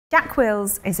Jack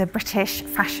Wills is a British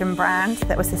fashion brand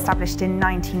that was established in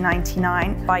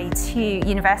 1999 by two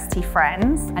university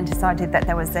friends and decided that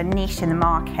there was a niche in the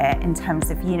market in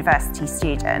terms of university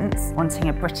students wanting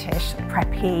a British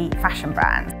preppy fashion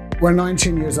brand. We're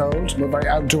 19 years old, we're very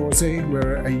outdoorsy,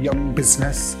 we're a young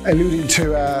business, alluding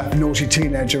to a naughty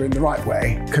teenager in the right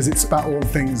way, because it's about all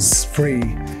things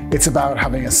free. It's about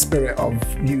having a spirit of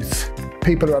youth.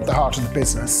 People are at the heart of the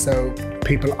business, so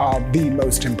people are the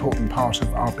most important part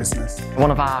of our business.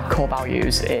 One of our core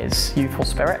values is youthful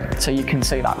spirit, so you can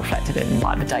see that reflected in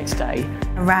the day-to-day.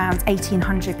 Around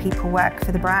 1,800 people work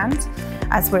for the brand.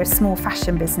 As we're a small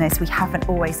fashion business, we haven't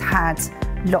always had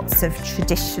lots of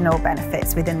traditional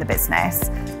benefits within the business.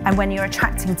 And when you're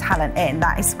attracting talent in,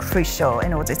 that is crucial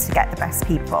in order to get the best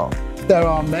people. There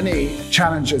are many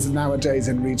challenges nowadays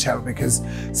in retail because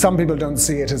some people don't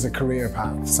see it as a career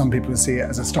path. Some people see it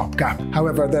as a stopgap.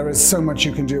 However, there is so much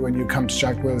you can do when you come to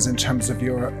Jack Wills in terms of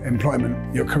your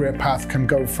employment. Your career path can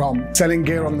go from selling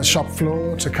gear on the shop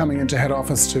floor to coming into head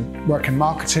office to work in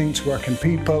marketing, to work in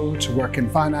people, to work in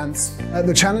finance.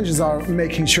 The challenges are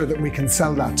making sure that we can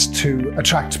sell that to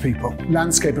attract people. The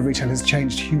landscape of retail has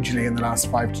changed hugely in the last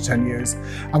 5 to 10 years,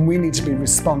 and we need to be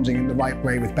responding in the right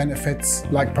way with benefits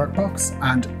like Perkbox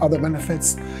and other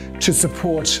benefits to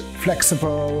support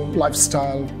flexible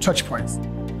lifestyle touchpoints.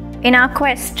 In our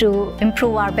quest to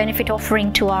improve our benefit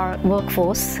offering to our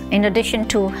workforce, in addition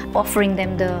to offering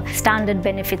them the standard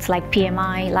benefits like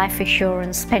PMI, life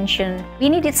assurance, pension, we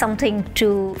needed something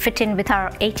to fit in with our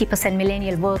 80%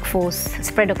 millennial workforce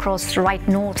spread across right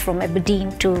north from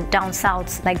Aberdeen to down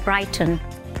south like Brighton.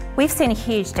 We've seen a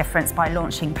huge difference by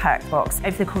launching Perkbox.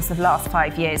 Over the course of the last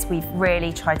 5 years, we've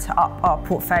really tried to up our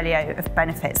portfolio of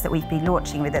benefits that we've been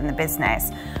launching within the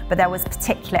business. But there was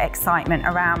particular excitement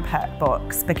around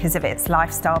Perkbox because of its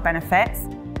lifestyle benefits.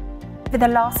 For the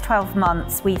last 12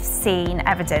 months, we've seen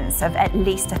evidence of at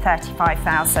least a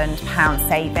 £35,000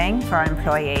 saving for our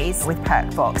employees with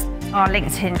Perkbox. Our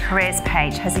LinkedIn careers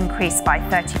page has increased by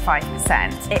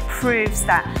 35%. It proves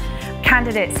that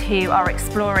candidates who are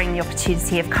exploring the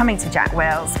opportunity of coming to Jack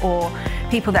Wills or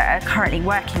people that are currently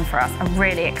working for us are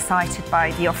really excited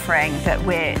by the offering that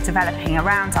we're developing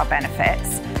around our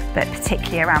benefits, but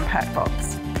particularly around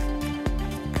Perkbox.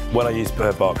 When I use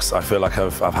Perkbox, I feel like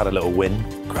I've had a little win.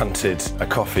 Granted, a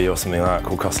coffee or something like that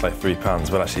will cost like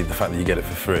 £3, but actually the fact that you get it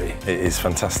for free, it is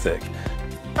fantastic.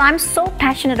 I'm so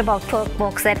passionate about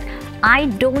Perkbox that I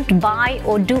don't buy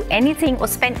or do anything or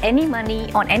spend any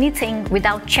money on anything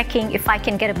without checking if I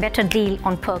can get a better deal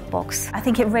on Perkbox. I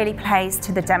think it really plays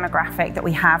to the demographic that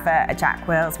we have at Jack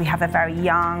Wills. We have a very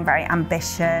young, very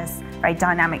ambitious, very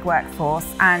dynamic workforce,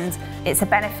 and it's a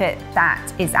benefit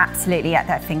that is absolutely at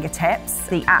their fingertips.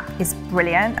 The app is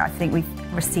brilliant. I think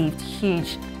we've received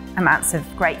huge amounts of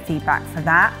great feedback for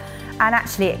that. And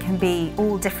actually it can be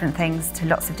all different things to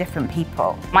lots of different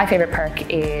people. My favourite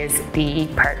perk is the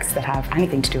perks that have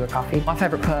anything to do with coffee. My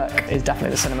favourite perk is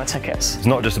definitely the cinema tickets. It's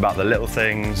not just about the little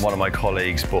things. One of my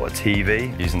colleagues bought a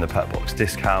TV using the Perkbox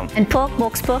discount. And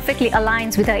Perkbox perfectly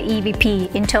aligns with our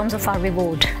EVP in terms of our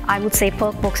reward. I would say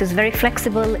Perkbox is very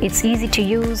flexible, it's easy to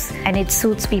use, and it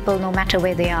suits people no matter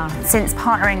where they are. Since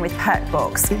partnering with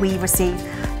Perkbox, we receive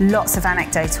lots of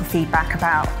anecdotal feedback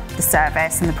about the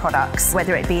service and the products,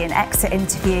 whether it be in exit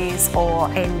interviews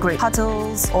or in group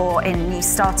huddles or in new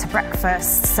starter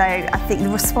breakfasts. So I think the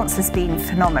response has been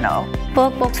phenomenal.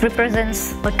 Perkbox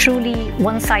represents a truly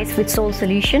one-size-fits-all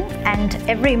solution, and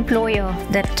every employer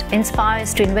that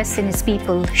inspires to invest in its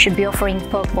people should be offering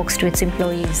Perkbox to its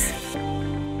employees.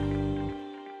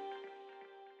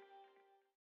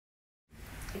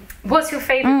 What's your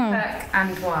favourite perk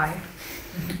and why?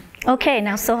 Okay,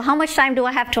 now so how much time do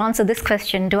I have to answer this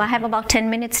question? Do I have about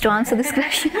 10 minutes to answer this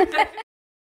question?